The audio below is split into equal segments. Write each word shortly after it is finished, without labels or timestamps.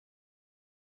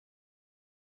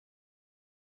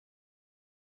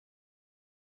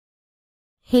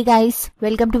Hey guys,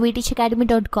 welcome to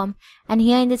vteachacademy.com, and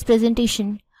here in this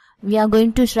presentation we are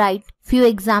going to write few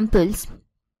examples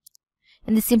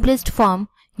in the simplest form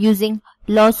using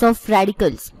laws of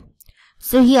radicals.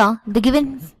 So here the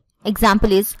given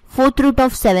example is 4th root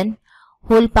of 7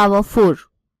 whole power 4.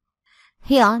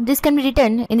 Here this can be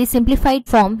written in the simplified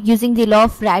form using the law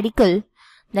of radical,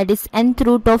 that is nth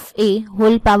root of a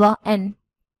whole power n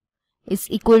is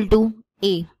equal to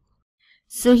a.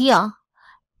 So here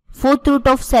 4th root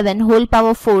of 7 whole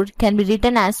power 4 can be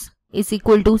written as is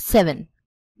equal to 7.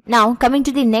 Now coming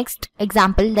to the next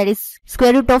example, that is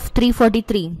square root of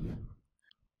 343.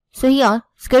 So here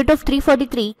square root of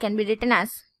 343 can be written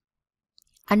as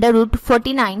under root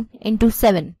 49 into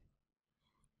 7.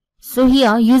 So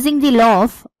here using the law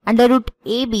of under root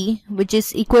AB, which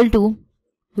is equal to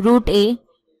root A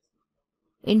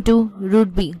into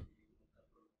root B.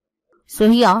 So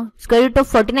here square root of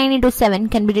 49 into 7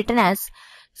 can be written as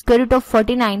square root of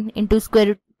 49 into square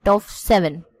root of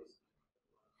 7,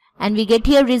 and we get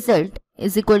here result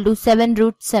is equal to 7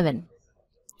 root 7.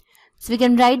 So we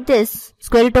can write this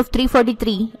square root of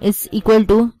 343 is equal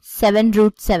to 7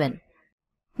 root 7.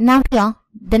 Now here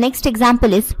the next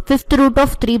example is 5th root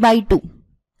of 3 by 2.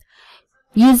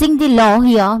 Using the law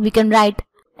here we can write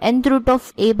nth root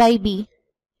of a by b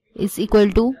is equal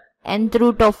to nth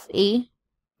root of a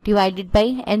divided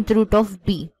by nth root of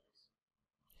b.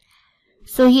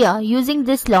 So here using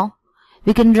this law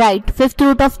we can write 5th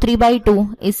root of 3 by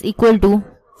 2 is equal to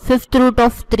 5th root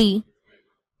of 3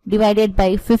 divided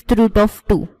by 5th root of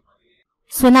 2.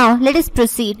 So now let us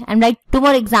proceed and write two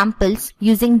more examples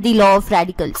using the law of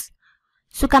radicals.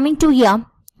 So coming to here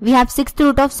we have 6th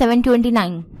root of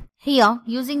 729. Here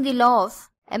using the law of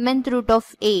mth root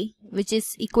of a, which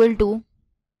is equal to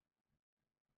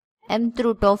mth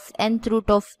root of nth root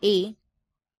of a,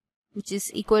 which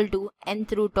is equal to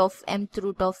nth root of mth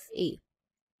root of a.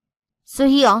 So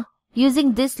here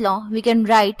using this law we can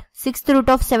write 6th root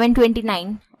of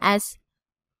 729 as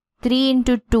 3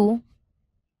 into 2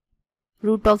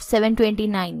 root of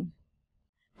 729,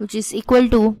 which is equal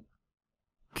to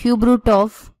cube root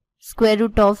of square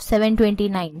root of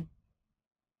 729,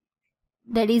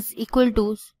 that is equal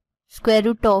to square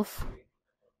root of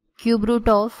cube root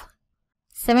of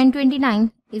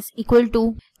 729 is equal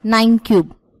to 9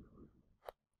 cube.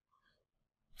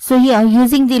 So here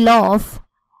using the law of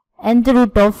nth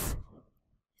root of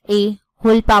a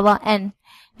whole power n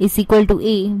is equal to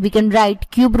a, we can write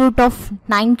cube root of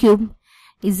 9 cube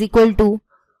is equal to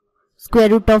square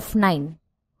root of 9.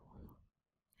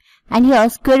 And here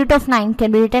square root of 9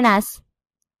 can be written as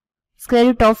square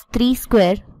root of 3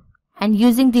 square, and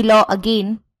using the law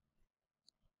again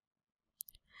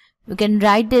we can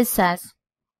write this as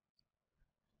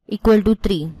equal to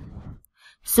 3.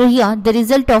 So here the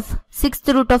result of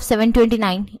 6th root of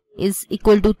 729 is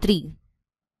equal to 3.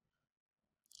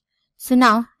 So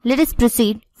now let us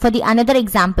proceed for the another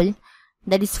example,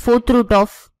 that is 4th root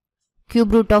of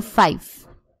cube root of 5.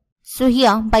 So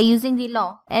here by using the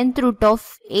law nth root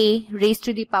of a raised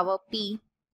to the power p,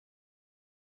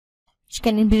 which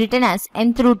can be written as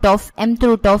nth root of mth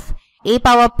root of a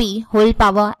power p whole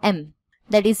power m,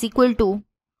 that is equal to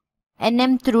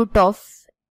nmth root of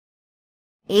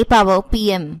a power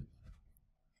pm.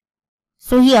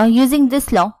 So here using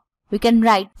this law we can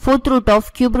write 4th root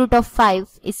of cube root of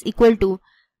 5 is equal to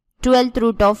 12th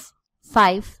root of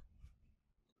 5,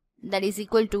 that is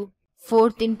equal to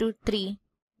 4th into 3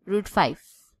 root 5.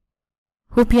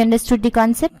 Hope you understood the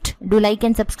concept. Do like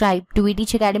and subscribe to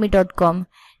vteachacademy.com.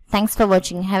 Thanks for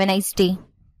watching. Have a nice day.